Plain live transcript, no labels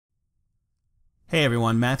Hey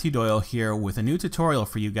everyone, Matthew Doyle here with a new tutorial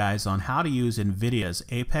for you guys on how to use nVidia's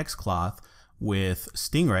ApexCloth with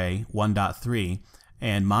Stingray 1.3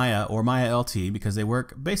 and Maya or Maya LT, because they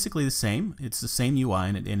work basically the same. It's the same UI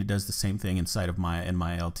and it does the same thing inside of Maya and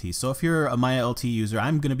Maya LT. So if you're a Maya LT user,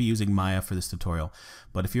 I'm going to be using Maya for this tutorial.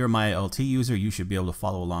 But if you're a Maya LT user, you should be able to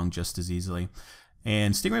follow along just as easily.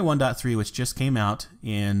 And Stingray 1.3, which just came out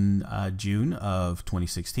in June of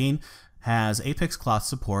 2016, has ApexCloth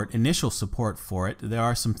support, initial support for it. There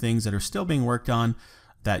are some things that are still being worked on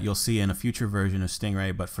that you'll see in a future version of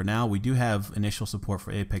Stingray, but for now we do have initial support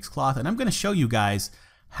for ApexCloth, and I'm going to show you guys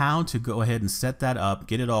how to go ahead and set that up,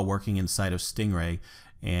 get it all working inside of Stingray,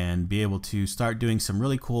 and be able to start doing some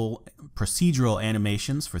really cool procedural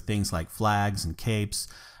animations for things like flags and capes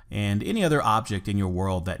and any other object in your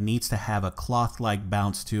world that needs to have a cloth-like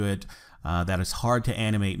bounce to it that is hard to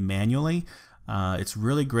animate manually. It's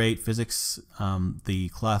really great. Physics, the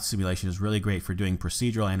cloth simulation is really great for doing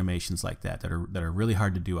procedural animations like that are really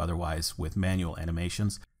hard to do otherwise with manual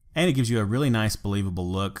animations. And it gives you a really nice, believable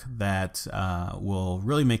look that will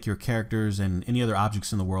really make your characters and any other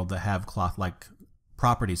objects in the world that have cloth-like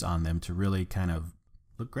properties on them to really kind of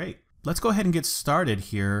look great. Let's go ahead and get started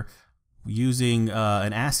here using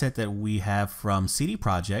an asset that we have from CD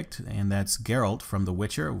Projekt, and that's Geralt from The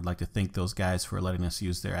Witcher. We'd like to thank those guys for letting us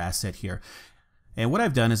use their asset here. And what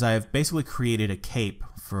I've done is I've basically created a cape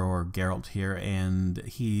for Geralt here, and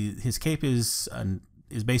his cape is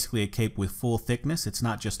basically a cape with full thickness. It's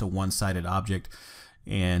not just a one-sided object,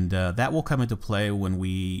 and that will come into play when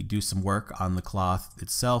we do some work on the cloth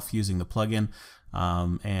itself using the plugin.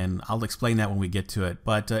 And I'll explain that when we get to it.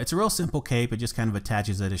 But it's a real simple cape. It just kind of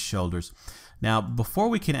attaches at his shoulders. Now, before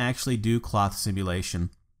we can actually do cloth simulation,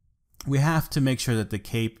 we have to make sure that the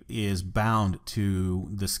cape is bound to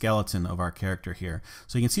the skeleton of our character here.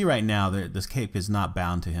 So you can see right now that this cape is not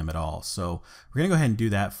bound to him at all. So we're going to go ahead and do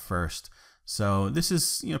that first. So this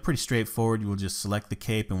is pretty straightforward. We'll just select the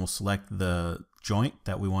cape and we'll select the joint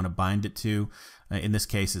that we want to bind it to. In this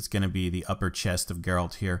case, it's going to be the upper chest of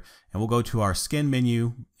Geralt here. And we'll go to our skin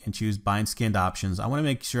menu and choose bind skinned options. I want to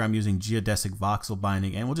make sure I'm using geodesic voxel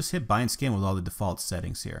binding, and we'll just hit bind skin with all the default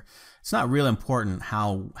settings here. It's not real important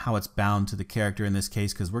how it's bound to the character in this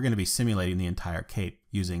case, because we're going to be simulating the entire cape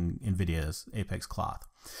using nVidia's ApexCloth.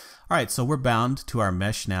 All right, so we're bound to our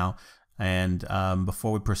mesh now. And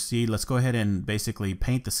before we proceed, let's go ahead and basically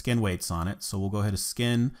paint the skin weights on it. So we'll go ahead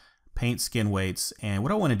to paint skin weights. And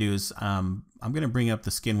what I want to do is I'm going to bring up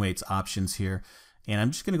the skin weights options here. And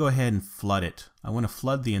I'm just going to go ahead and flood it. I want to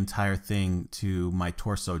flood the entire thing to my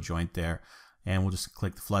torso joint there. And we'll just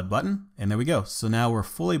click the flood button. And there we go. So now we're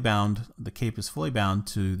fully bound. The cape is fully bound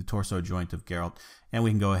to the torso joint of Geralt. And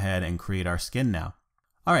we can go ahead and create our skin now.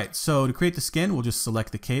 All right, so to create the skin, we'll just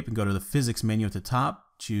select the cape and go to the physics menu at the top.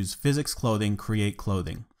 Choose Physics Clothing, Create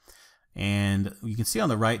Clothing. And you can see on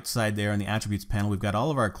the right side there in the Attributes panel, we've got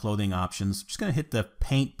all of our clothing options. I'm just going to hit the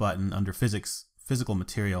Paint button under Physical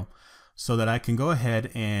Material so that I can go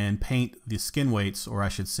ahead and paint the skin weights, or I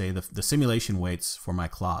should say the simulation weights for my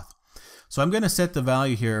cloth. So I'm going to set the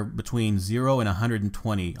value here between 0 and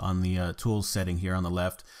 120 on the Tools setting here on the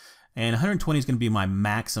left. And 120 is going to be my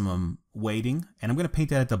maximum weighting. And I'm going to paint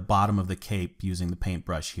that at the bottom of the cape using the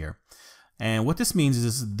paintbrush here. And what this means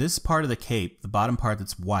is this part of the cape, the bottom part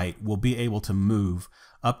that's white, will be able to move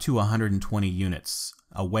up to 120 units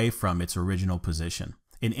away from its original position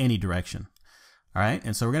in any direction. All right,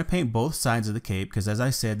 and so we're going to paint both sides of the cape because, as I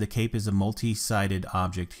said, the cape is a multi-sided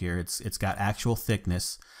object here. It's got actual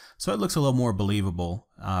thickness, so it looks a little more believable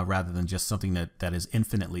rather than just something that is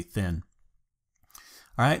infinitely thin.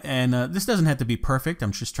 All right, and this doesn't have to be perfect.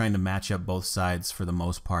 I'm just trying to match up both sides for the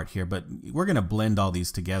most part here, but we're going to blend all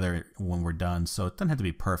these together when we're done, so it doesn't have to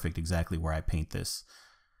be perfect exactly where I paint this.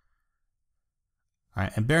 All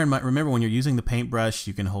right, and bear in mind, remember when you're using the paintbrush,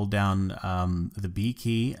 you can hold down the B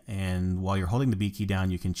key, and while you're holding the B key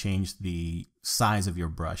down, you can change the size of your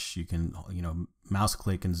brush. You can, mouse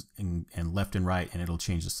click and left and right, and it'll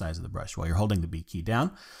change the size of the brush while you're holding the B key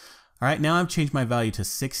down. All right, now I've changed my value to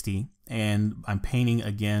 60, and I'm painting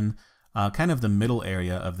again kind of the middle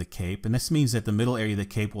area of the cape. And this means that the middle area of the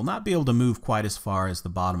cape will not be able to move quite as far as the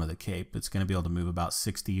bottom of the cape. It's going to be able to move about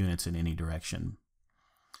 60 units in any direction.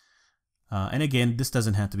 And again, this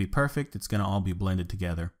doesn't have to be perfect. It's going to all be blended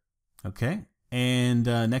together. Okay, and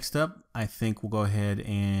next up, I think we'll go ahead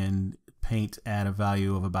and paint at a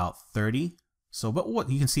value of about 30. So, but what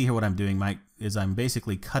you can see here, what I'm doing, Mike, is I'm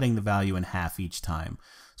basically cutting the value in half each time.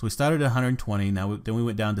 So we started at 120, then we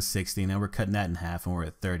went down to 60, now we're cutting that in half and we're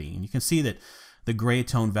at 30. And you can see that the gray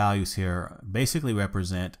tone values here basically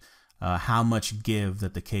represent how much give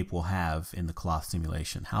that the cape will have in the cloth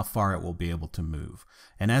simulation, how far it will be able to move.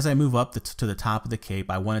 And as I move up to the top of the cape,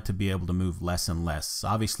 I want it to be able to move less and less. So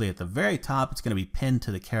obviously at the very top, it's going to be pinned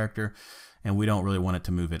to the character, and we don't really want it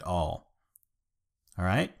to move at all. All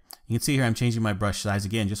right, you can see here I'm changing my brush size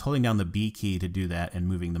again, just holding down the B key to do that and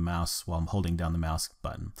moving the mouse while I'm holding down the mouse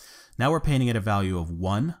button. Now we're painting at a value of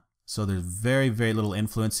 1, so there's very, very little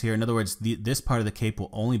influence here. In other words, this part of the cape will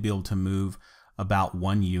only be able to move about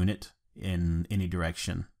 1 unit in any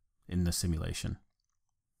direction in the simulation.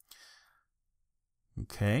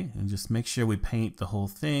 Okay, and just make sure we paint the whole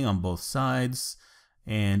thing on both sides.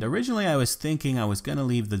 And originally I was thinking I was going to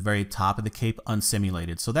leave the very top of the cape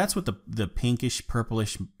unsimulated. So that's what the pinkish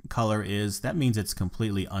purplish color is. That means it's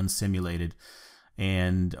completely unsimulated.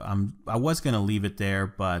 And I was going to leave it there,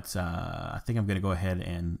 but I think I'm going to go ahead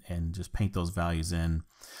and just paint those values in.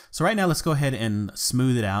 So right now let's go ahead and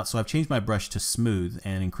smooth it out. So I've changed my brush to smooth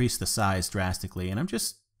and increased the size drastically. And I'm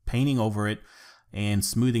just painting over it and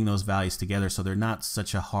smoothing those values together so they're not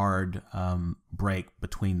such a hard break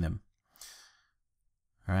between them.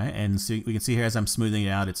 All right, and so we can see here as I'm smoothing it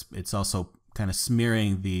out, it's also kind of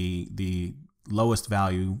smearing the lowest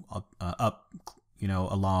value up, you know,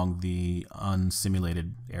 along the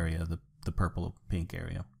unsimulated area, the purple pink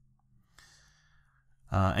area.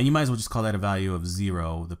 And you might as well just call that a value of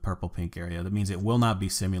 0, the purple pink area. That means it will not be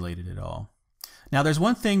simulated at all. Now there's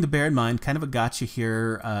one thing to bear in mind, kind of a gotcha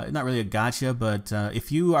here, not really a gotcha, but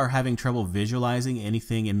if you are having trouble visualizing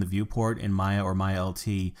anything in the viewport in Maya or Maya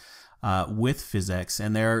LT, with PhysX,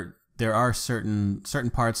 and there are certain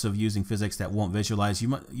parts of using PhysX that won't visualize. You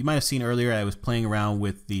might have seen earlier I was playing around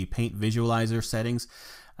with the paint visualizer settings.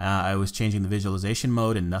 I was changing the visualization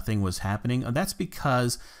mode and nothing was happening. That's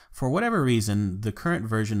because for whatever reason the current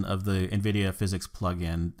version of the nVidia PhysX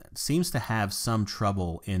plugin seems to have some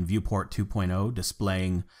trouble in viewport 2.0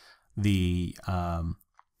 displaying the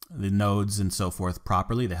nodes and so forth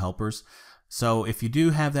properly, the helpers. So if you do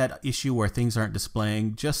have that issue where things aren't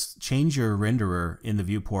displaying, just change your renderer in the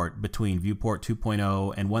viewport between viewport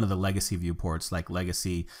 2.0 and one of the legacy viewports like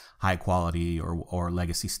legacy high quality or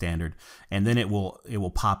legacy standard, and then it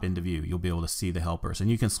will pop into view. You'll be able to see the helpers,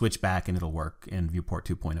 and you can switch back and it'll work in viewport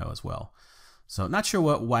 2.0 as well. So not sure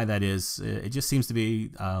why that is. It just seems to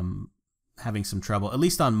be having some trouble, at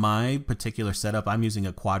least on my particular setup. I'm using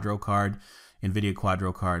a Quadro card, nVidia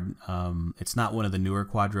Quadro card. It's not one of the newer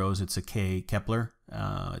Quadros. It's a K Kepler.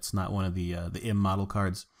 It's not one of the M model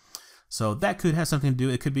cards. So that could have something to do.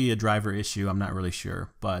 It could be a driver issue. I'm not really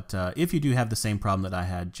sure. But if you do have the same problem that I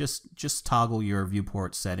had, just toggle your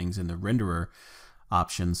viewport settings in the renderer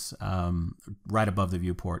options right above the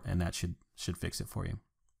viewport, and that should fix it for you.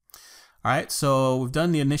 All right, so we've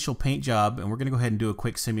done the initial paint job, and we're going to go ahead and do a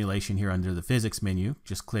quick simulation here under the physics menu.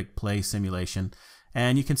 Just click play simulation.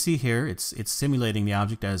 And you can see here it's simulating the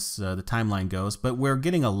object as the timeline goes, but we're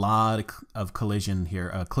getting a lot of collision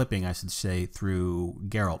here, clipping I should say, through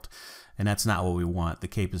Geralt, and that's not what we want. The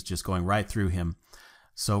cape is just going right through him.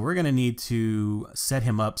 So we're going to need to set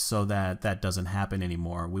him up so that that doesn't happen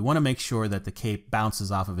anymore. We want to make sure that the cape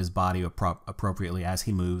bounces off of his body appropriately as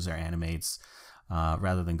he moves or animates,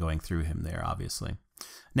 rather than going through him there, obviously.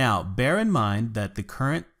 Now, bear in mind that the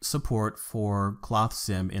current support for Cloth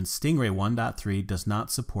Sim in Stingray 1.3 does not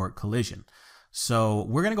support collision. So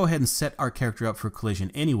we're going to go ahead and set our character up for collision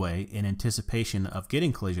anyway in anticipation of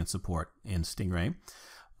getting collision support in Stingray.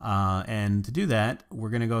 And to do that, we're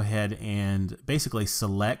going to go ahead and basically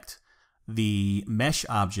select the mesh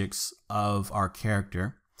objects of our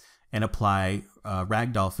character and apply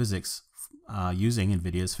ragdoll physics using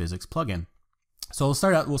nVidia's physics plugin. So we'll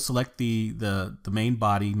start out, we'll select the main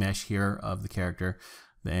body mesh here of the character,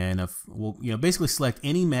 and we'll basically select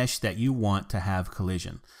any mesh that you want to have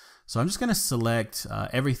collision. So I'm just going to select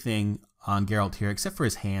everything on Geralt here except for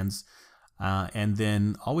his hands, and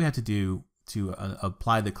then all we have to do to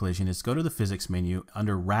apply the collision is go to the physics menu,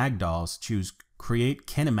 under ragdolls, choose create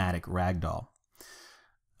kinematic ragdoll.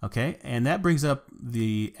 Okay, and that brings up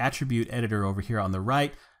the attribute editor over here on the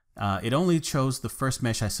right. It only chose the first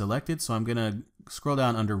mesh I selected, so I'm going to scroll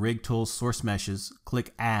down under Rig Tools, Source Meshes,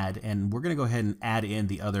 click Add, and we're going to go ahead and add in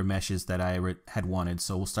the other meshes that I had wanted.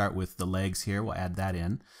 So we'll start with the legs here. We'll add that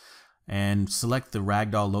in, and select the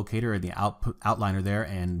Ragdoll locator in the outliner there,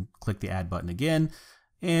 and click the Add button again,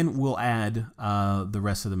 and we'll add the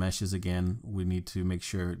rest of the meshes again. We need to make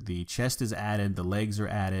sure the chest is added, the legs are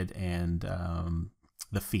added, and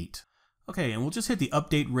the feet. Okay, and we'll just hit the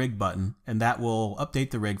Update Rig button, and that will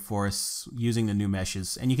update the rig for us using the new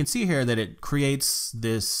meshes. And you can see here that it creates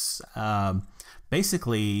this,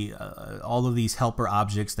 basically all of these helper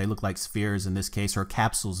objects. They look like spheres in this case, or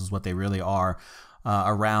capsules is what they really are,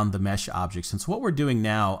 around the mesh objects. And so what we're doing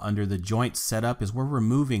now under the joint setup is we're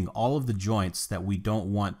removing all of the joints that we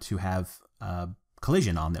don't want to have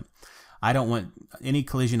collision on them. I don't want any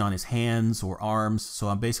collision on his hands or arms, so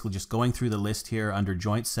I'm basically just going through the list here under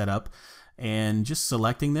joint setup and just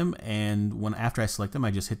selecting them, and after I select them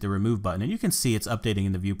I just hit the remove button, and you can see it's updating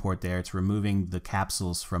in the viewport there. It's removing the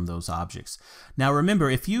capsules from those objects. Now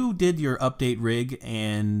remember, if you did your update rig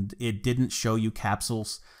and it didn't show you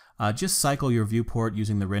capsules, just cycle your viewport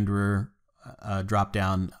using the renderer drop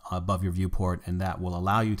down above your viewport, and that will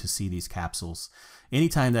allow you to see these capsules.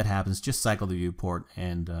 Anytime that happens, just cycle the viewport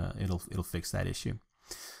and it'll fix that issue.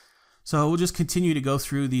 So we'll just continue to go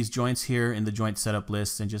through these joints here in the joint setup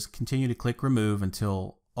list and just continue to click remove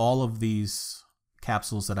until all of these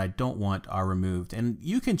capsules that I don't want are removed. And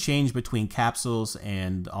you can change between capsules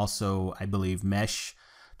and also, I believe, mesh,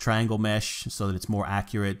 triangle mesh, so that it's more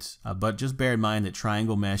accurate. But just bear in mind that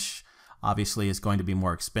triangle mesh obviously is going to be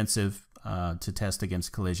more expensive to test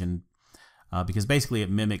against collision because basically it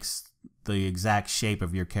mimics the exact shape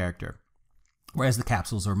of your character, whereas the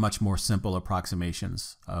capsules are much more simple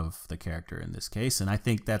approximations of the character in this case, and I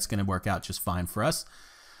think that's going to work out just fine for us.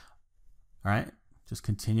 All right, just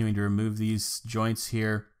continuing to remove these joints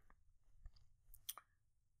here.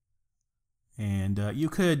 And you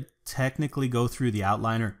could technically go through the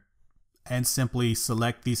outliner and simply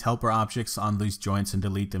select these helper objects on these joints and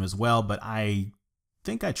delete them as well, but I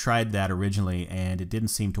think I tried that originally and it didn't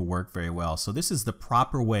seem to work very well. So this is the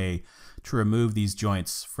proper way to remove these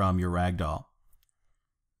joints from your ragdoll.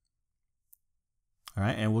 All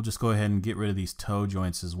right, and we'll just go ahead and get rid of these toe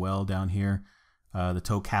joints as well down here. The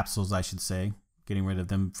toe capsules, I should say, getting rid of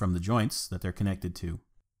them from the joints that they're connected to.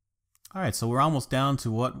 All right, so we're almost down to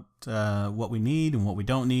what we need and what we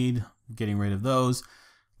don't need. Getting rid of those.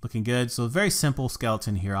 Looking good. So very simple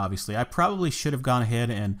skeleton here, obviously. I probably should have gone ahead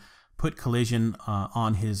and put collision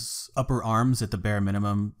on his upper arms at the bare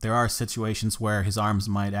minimum. There are situations where his arms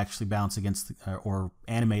might actually bounce against or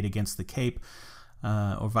animate against the cape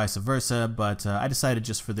or vice versa, but I decided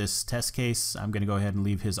just for this test case I'm going to go ahead and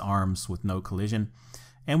leave his arms with no collision,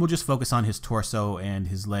 and we'll just focus on his torso and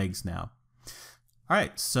his legs now.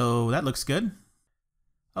 Alright, so that looks good.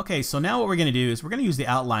 Okay, so now what we're going to do is we're going to use the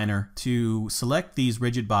outliner to select these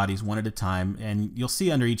rigid bodies one at a time, and you'll see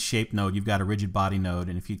under each shape node you've got a rigid body node,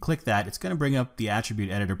 and if you click that it's going to bring up the attribute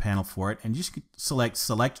editor panel for it, and just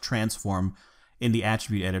select transform in the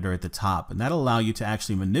attribute editor at the top, and that'll allow you to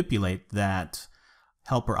actually manipulate that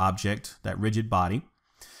helper object, that rigid body.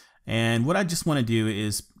 And what I just want to do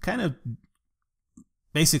is kind of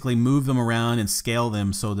basically move them around and scale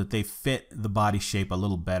them so that they fit the body shape a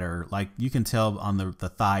little better. Like you can tell on the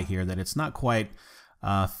thigh here that it's not quite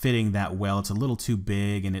fitting that well. It's a little too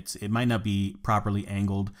big and it might not be properly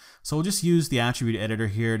angled. So we'll just use the attribute editor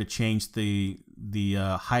here to change the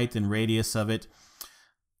height and radius of it.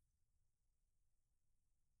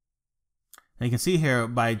 And you can see here,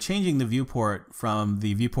 by changing the viewport from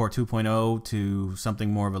the viewport 2.0 to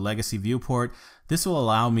something more of a legacy viewport, this will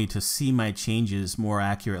allow me to see my changes more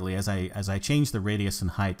accurately as I change the radius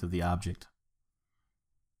and height of the object.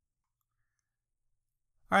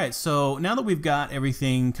 Alright, so now that we've got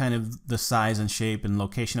everything kind of the size and shape and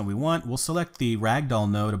location that we want, we'll select the ragdoll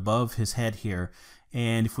node above his head here.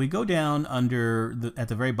 And if we go down under at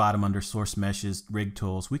the very bottom under source meshes, rig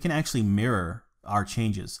tools, we can actually mirror our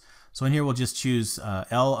changes. So in here we'll just choose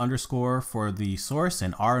L underscore for the source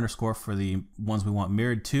and R underscore for the ones we want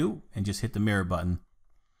mirrored to, and just hit the mirror button.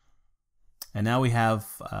 And now we have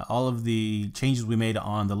all of the changes we made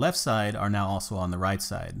on the left side are now also on the right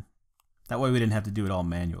side. That way we didn't have to do it all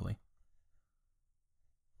manually.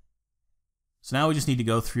 So now we just need to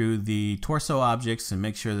go through the torso objects and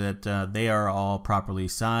make sure that they are all properly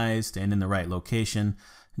sized and in the right location.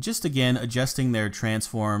 Just again adjusting their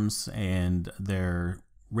transforms and their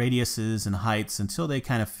radiuses and heights until they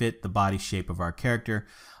kind of fit the body shape of our character.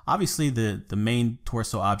 Obviously the main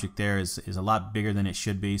torso object there is a lot bigger than it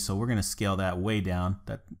should be, so we're going to scale that way down.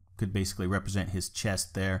 That could basically represent his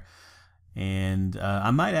chest there. And I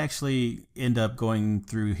might actually end up going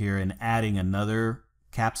through here and adding another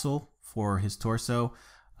capsule for his torso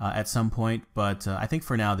at some point, but I think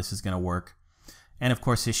for now this is going to work. And of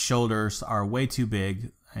course his shoulders are way too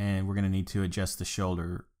big, and we're going to need to adjust the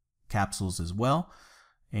shoulder capsules as well.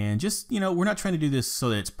 And just, you know, we're not trying to do this so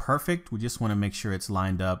that it's perfect. We just want to make sure it's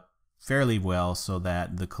lined up fairly well so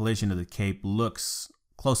that the collision of the cape looks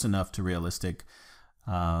close enough to realistic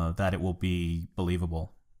that it will be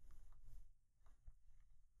believable.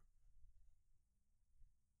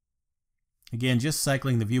 Again, just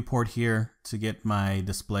cycling the viewport here to get my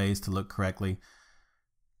displays to look correctly.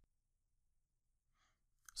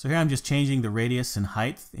 So here I'm just changing the radius and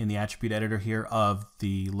height in the attribute editor here of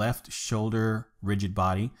the left shoulder rigid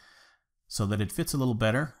body so that it fits a little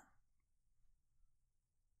better.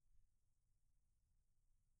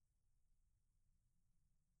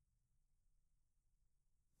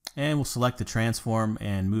 And we'll select the transform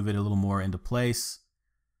and move it a little more into place.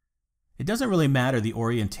 It doesn't really matter the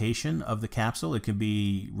orientation of the capsule. It can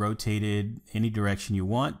be rotated any direction you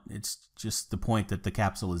want. It's just the point that the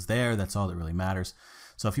capsule is there. That's all that really matters.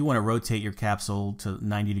 So if you want to rotate your capsule to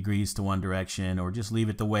 90 degrees to one direction, or just leave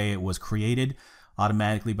it the way it was created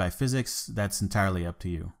automatically by physics, that's entirely up to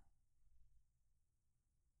you.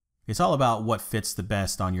 It's all about what fits the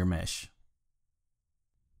best on your mesh.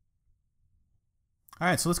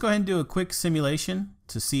 Alright, so let's go ahead and do a quick simulation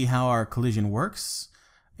to see how our collision works.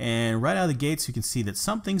 And right out of the gates you can see that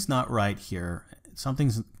something's not right here.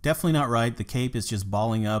 Something's definitely not right. The cape is just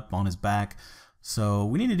balling up on his back. So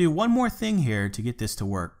we need to do one more thing here to get this to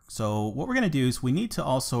work. So what we're going to do is we need to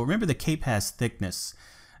also, remember the cape has thickness.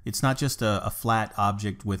 It's not just a flat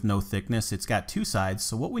object with no thickness. It's got two sides.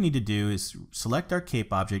 So what we need to do is select our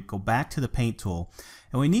cape object, go back to the paint tool,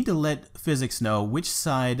 and we need to let physics know which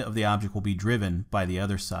side of the object will be driven by the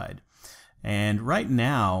other side. And right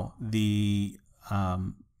now, the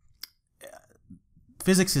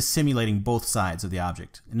physics is simulating both sides of the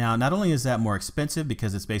object. Now, not only is that more expensive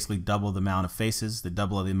because it's basically double the amount of faces, the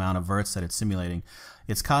double of the amount of verts that it's simulating,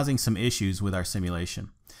 it's causing some issues with our simulation.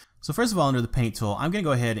 So first of all, under the paint tool, I'm going to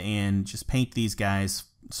go ahead and just paint these guys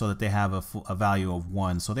so that they have a value of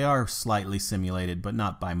 1. So they are slightly simulated, but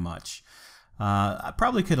not by much. I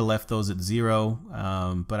probably could have left those at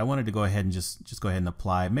 0, but I wanted to go ahead and just go ahead and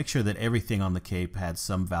apply. Make sure that everything on the cape had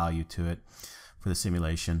some value to it for the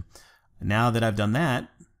simulation. Now that I've done that,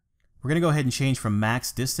 we're going to go ahead and change from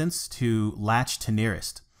max distance to latch to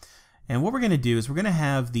nearest. And what we're going to do is we're going to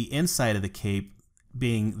have the inside of the cape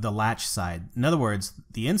being the latch side. In other words,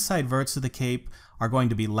 the inside verts of the cape are going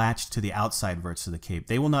to be latched to the outside verts of the cape.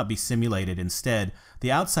 They will not be simulated. Instead,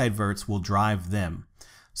 the outside verts will drive them.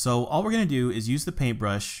 So all we're going to do is use the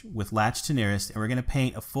paintbrush with latch to nearest, and we're going to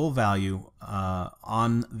paint a full value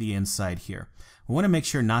on the inside here. We want to make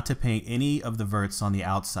sure not to paint any of the verts on the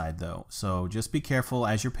outside though. So just be careful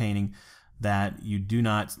as you're painting that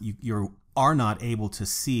you are not able to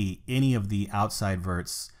see any of the outside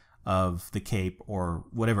verts of the cape or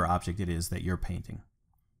whatever object it is that you're painting.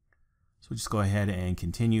 So just go ahead and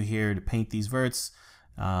continue here to paint these verts.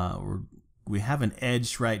 We have an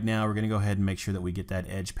edge right now. We're going to go ahead and make sure that we get that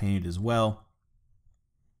edge painted as well.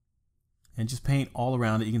 And just paint all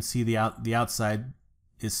around it. You can see the outside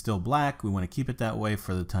is still black. We want to keep it that way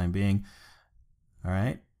for the time being. All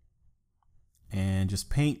right. And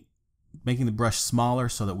just paint, making the brush smaller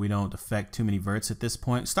so that we don't affect too many verts at this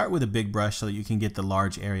point. Start with a big brush so that you can get the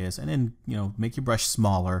large areas, and then, make your brush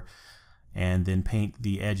smaller and then paint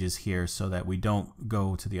the edges here so that we don't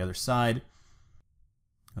go to the other side.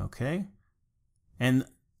 Okay. And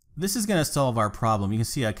this is going to solve our problem. You can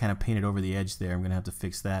see I kind of painted over the edge there. I'm going to have to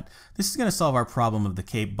fix that. This is going to solve our problem of the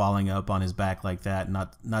cape balling up on his back like that,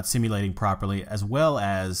 not simulating properly, as well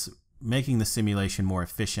as making the simulation more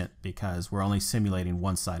efficient because we're only simulating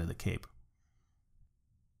one side of the cape.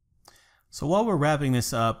 So while we're wrapping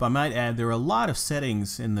this up, I might add there are a lot of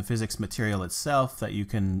settings in the physics material itself that you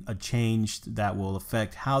can change that will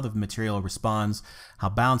affect how the material responds, how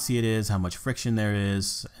bouncy it is, how much friction there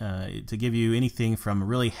is, to give you anything from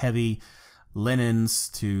really heavy linens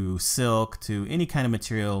to silk to any kind of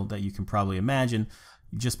material that you can probably imagine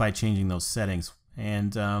just by changing those settings.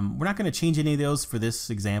 And we're not going to change any of those for this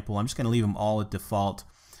example. I'm just going to leave them all at default,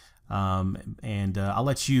 and I'll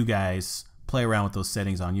let you guys play around with those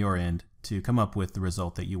settings on your end to come up with the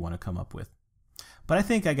result that you want to come up with. But I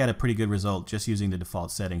think I got a pretty good result just using the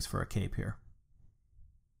default settings for a cape here.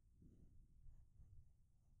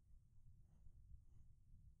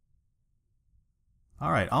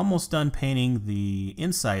 Alright, almost done painting the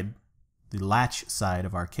inside, the latch side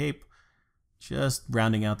of our cape. Just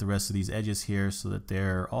rounding out the rest of these edges here so that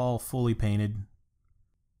they're all fully painted.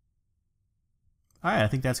 Alright, I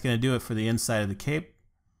think that's going to do it for the inside of the cape.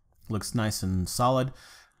 Looks nice and solid.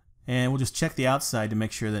 And we'll just check the outside to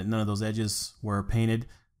make sure that none of those edges were painted,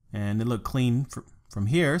 and they look clean from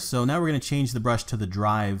here. So now we're going to change the brush to the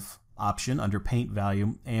drive option under paint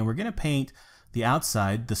value, and we're going to paint the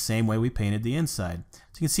outside the same way we painted the inside.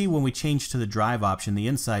 So you can see when we change to the drive option, the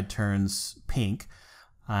inside turns pink,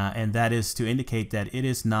 and that is to indicate that it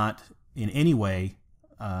is not in any way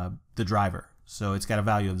the driver. So it's got a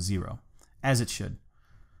value of 0, as it should.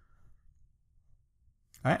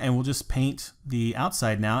 All right, and we'll just paint the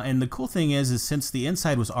outside now. And the cool thing is since the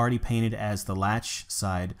inside was already painted as the latch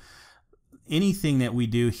side, anything that we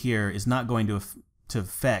do here is not going to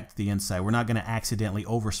affect the inside. We're not going to accidentally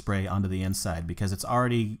overspray onto the inside because it's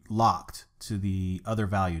already locked to the other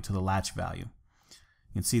value, to the latch value.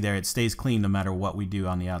 You can see there it stays clean no matter what we do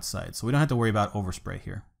on the outside. So we don't have to worry about overspray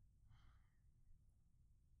here.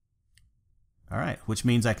 All right, which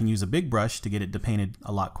means I can use a big brush to get it depainted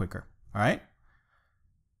a lot quicker. All right.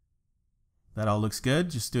 That all looks good.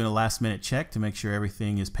 Just doing a last minute check to make sure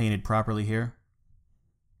everything is painted properly here.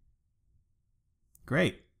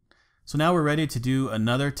 Great. So now we're ready to do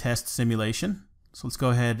another test simulation. So let's go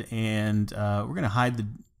ahead and we're going to hide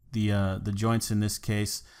the joints in this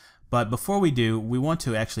case. But before we do, we want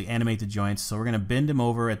to actually animate the joints. So we're going to bend them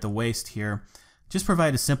over at the waist here. Just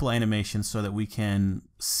provide a simple animation so that we can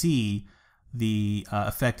see the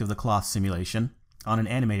effect of the cloth simulation on an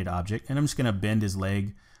animated object. And I'm just going to bend his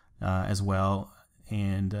leg as well.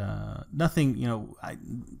 And nothing, you know,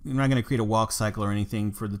 I'm not going to create a walk cycle or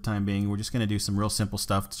anything for the time being. We're just going to do some real simple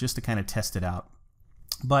stuff just to kind of test it out.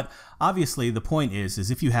 But obviously the point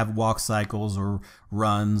is if you have walk cycles or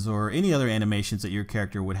runs or any other animations that your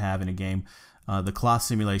character would have in a game, the cloth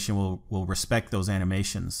simulation will respect those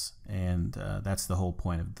animations. And that's the whole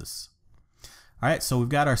point of this. All right, so we've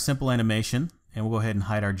got our simple animation, and we'll go ahead and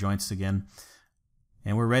hide our joints again.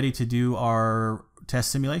 And we're ready to do our test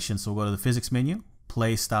simulation. So we'll go to the physics menu,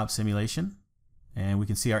 play stop simulation, and we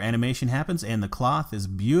can see our animation happens, and the cloth is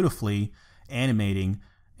beautifully animating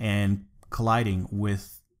and colliding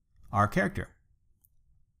with our character.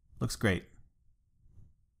 Looks great.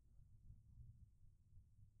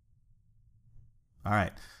 All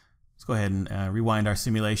right, let's go ahead and rewind our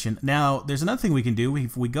simulation. Now, there's another thing we can do.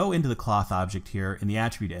 If we go into the cloth object here in the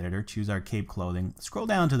attribute editor, choose our cape clothing, scroll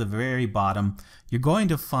down to the very bottom, you're going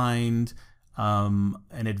to find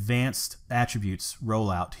an advanced attributes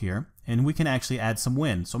rollout here, and we can actually add some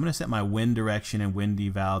wind. So I'm going to set my wind direction and wind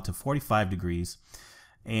eval to 45 degrees,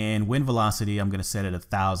 and wind velocity I'm going to set at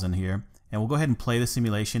 1,000 here, and we'll go ahead and play the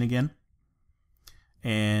simulation again.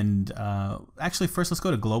 And actually first let's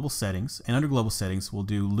go to global settings, and under global settings we'll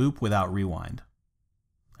do loop without rewind.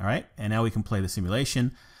 All right, and now we can play the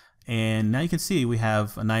simulation, and now you can see we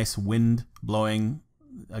have a nice wind blowing.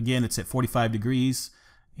 Again, it's at 45 degrees,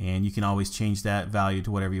 and you can always change that value to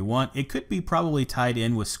whatever you want. It could be probably tied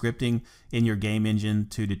in with scripting in your game engine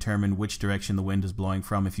to determine which direction the wind is blowing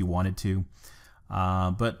from if you wanted to.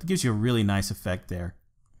 But it gives you a really nice effect there.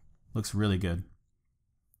 Looks really good.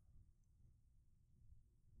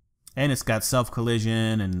 And it's got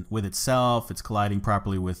self-collision, and with itself, it's colliding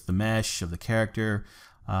properly with the mesh of the character.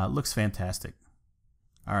 Looks fantastic.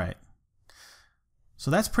 All right. So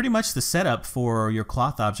that's pretty much the setup for your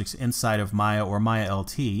cloth objects inside of Maya or Maya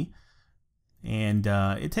LT. And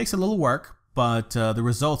it takes a little work, but the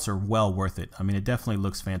results are well worth it. I mean, it definitely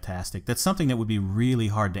looks fantastic. That's something that would be really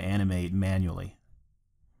hard to animate manually.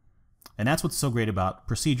 And that's what's so great about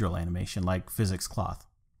procedural animation like ApexCloth.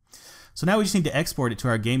 So now we just need to export it to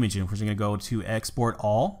our game engine. We're just going to go to Export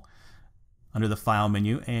All under the File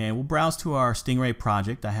menu, and we'll browse to our Stingray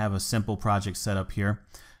project. I have a simple project set up here.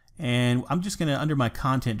 And I'm just going to, under my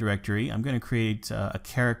content directory, I'm going to create a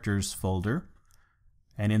characters folder.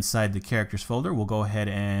 And inside the characters folder, we'll go ahead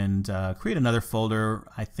and create another folder.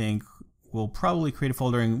 I think we'll probably create a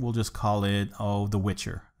folder and we'll just call it, The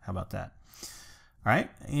Witcher. How about that? All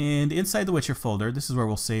right. And inside the Witcher folder, this is where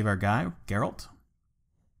we'll save our guy, Geralt.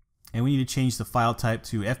 And we need to change the file type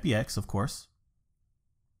to FBX, of course.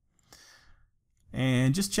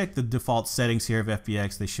 And just check the default settings here of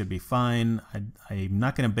FBX. They should be fine. I'm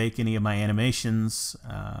not going to bake any of my animations.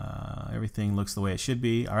 Everything looks the way it should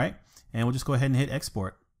be. All right. And we'll just go ahead and hit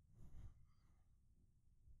export.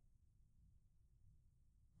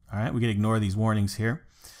 All right. We can ignore these warnings here.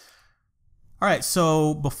 All right.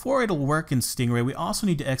 So before it'll work in Stingray, we also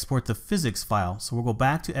need to export the physics file. So we'll go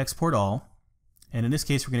back to Export All. And in this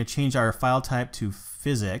case, we're going to change our file type to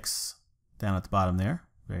physics down at the bottom there.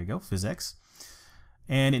 There you go, physics.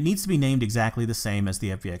 And it needs to be named exactly the same as the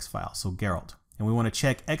FBX file, so Geralt. And we want to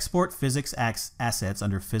check Export Physics Assets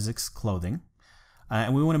under Physics Clothing.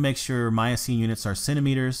 And we want to make sure Maya scene units are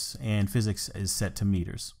centimeters and physics is set to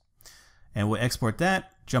meters. And we'll export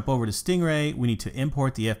that, jump over to Stingray. We need to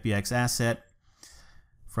import the FBX asset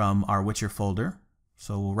from our Witcher folder.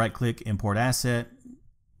 So we'll right-click, Import Asset,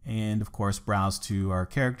 and of course browse to our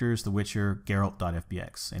characters, the Witcher,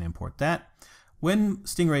 Geralt.fbx, and import that. When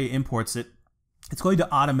Stingray imports it, it's going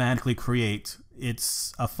to automatically create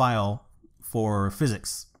a file for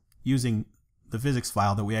physics using the physics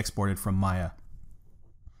file that we exported from Maya.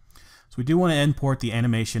 So we do want to import the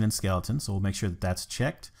animation and skeleton, so we'll make sure that that's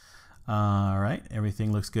checked. All right,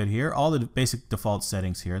 everything looks good here. All the basic default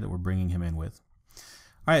settings here that we're bringing him in with.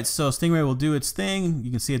 All right, so Stingray will do its thing.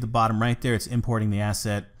 You can see at the bottom right there, it's importing the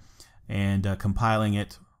asset and compiling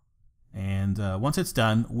it. And once it's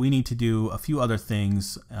done, we need to do a few other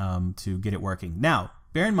things to get it working. Now,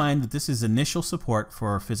 bear in mind that this is initial support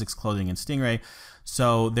for physics clothing in Stingray,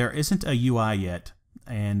 so there isn't a UI yet.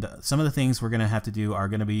 And some of the things we're going to have to do are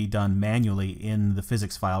going to be done manually in the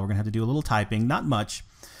physics file. We're going to have to do a little typing, not much.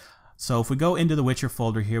 So if we go into the Witcher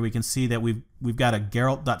folder here, we can see that we've got a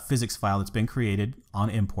Geralt.physics file that's been created on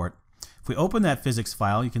import. If we open that physics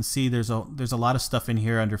file, you can see there's a lot of stuff in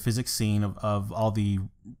here under physics scene of all the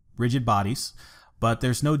rigid bodies, but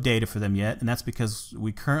there's no data for them yet, and that's because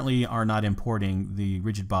we currently are not importing the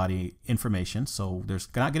rigid body information, so there's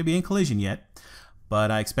not going to be any collision yet, but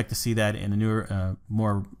I expect to see that in a newer,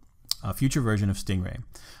 more future version of Stingray.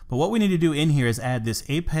 But what we need to do in here is add this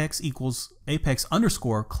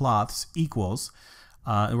ApexCloths equals,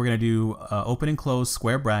 and we're going to do open and close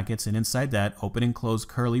square brackets, and inside that, open and close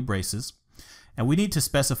curly braces. And we need to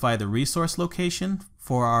specify the resource location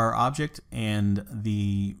for our object and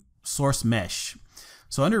the source mesh.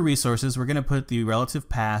 So under resources, we're going to put the relative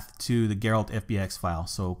path to the Geralt FBX file.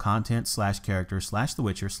 So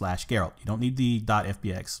content/character/thewitcher/Geralt. You don't need the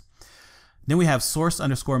 .fbx. Then we have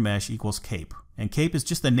source_mesh equals cape. And cape is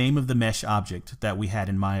just the name of the mesh object that we had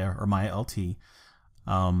in Maya or Maya LT.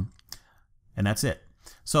 And that's it.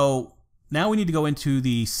 So now we need to go into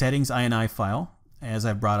the settings INI file, as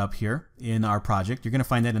I brought up here in our project. You're going to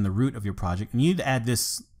find that in the root of your project. And you need to add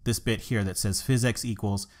this bit here that says physx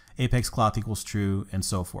equals ApexCloth equals true and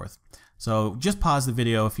so forth. So just pause the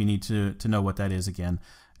video if you need to know what that is again.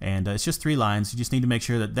 And it's just 3 lines. You just need to make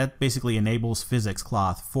sure that that basically enables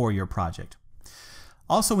PhysicsCloth for your project.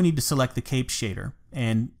 Also, we need to select the cape shader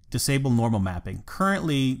and disable normal mapping.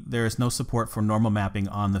 Currently, there is no support for normal mapping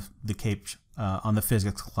on the cape on the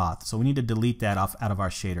PhysicsCloth, so we need to delete that out of our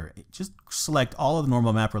shader. Just select all of the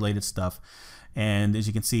normal map related stuff, and as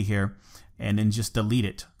you can see here, and then just delete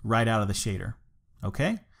it right out of the shader.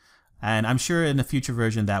 Okay? And I'm sure in the future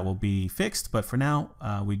version that will be fixed, but for now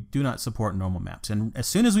we do not support normal maps. And as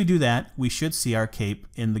soon as we do that, we should see our cape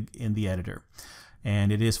in the editor.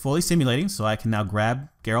 And it is fully simulating, so I can now grab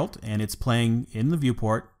Geralt, and it's playing in the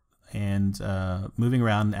viewport and moving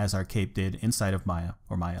around as our cape did inside of Maya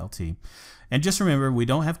or Maya LT. And just remember, we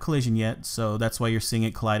don't have collision yet, so that's why you're seeing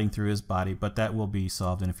it colliding through his body, but that will be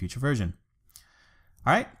solved in a future version.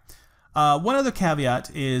 All right. One other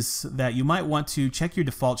caveat is that you might want to check your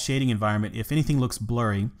default shading environment. If anything looks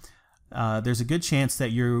blurry, there's a good chance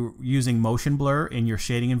that you're using motion blur in your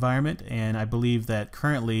shading environment, and I believe that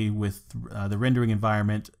currently with the rendering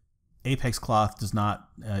environment, ApexCloth is not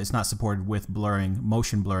supported with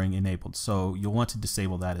motion blurring enabled, so you'll want to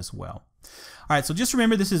disable that as well. All right, so just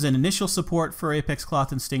remember this is an initial support for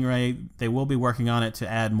ApexCloth and Stingray. They will be working on it to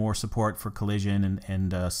add more support for collision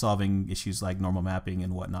and solving issues like normal mapping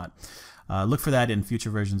and whatnot. Look for that in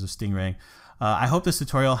future versions of Stingray. I hope this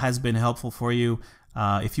tutorial has been helpful for you.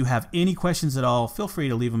 If you have any questions at all, feel free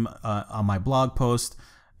to leave them on my blog post,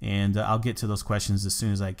 and I'll get to those questions as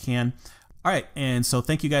soon as I can. All right, and so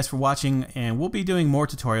thank you guys for watching, and we'll be doing more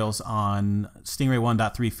tutorials on Stingray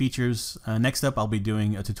 1.3 features. Next up, I'll be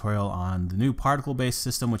doing a tutorial on the new particle-based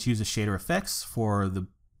system, which uses shader effects for the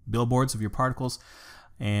billboards of your particles,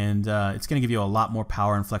 and it's going to give you a lot more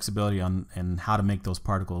power and flexibility on how to make those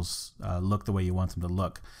particles look the way you want them to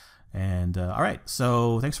look. And all right,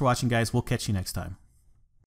 so thanks for watching, guys. We'll catch you next time.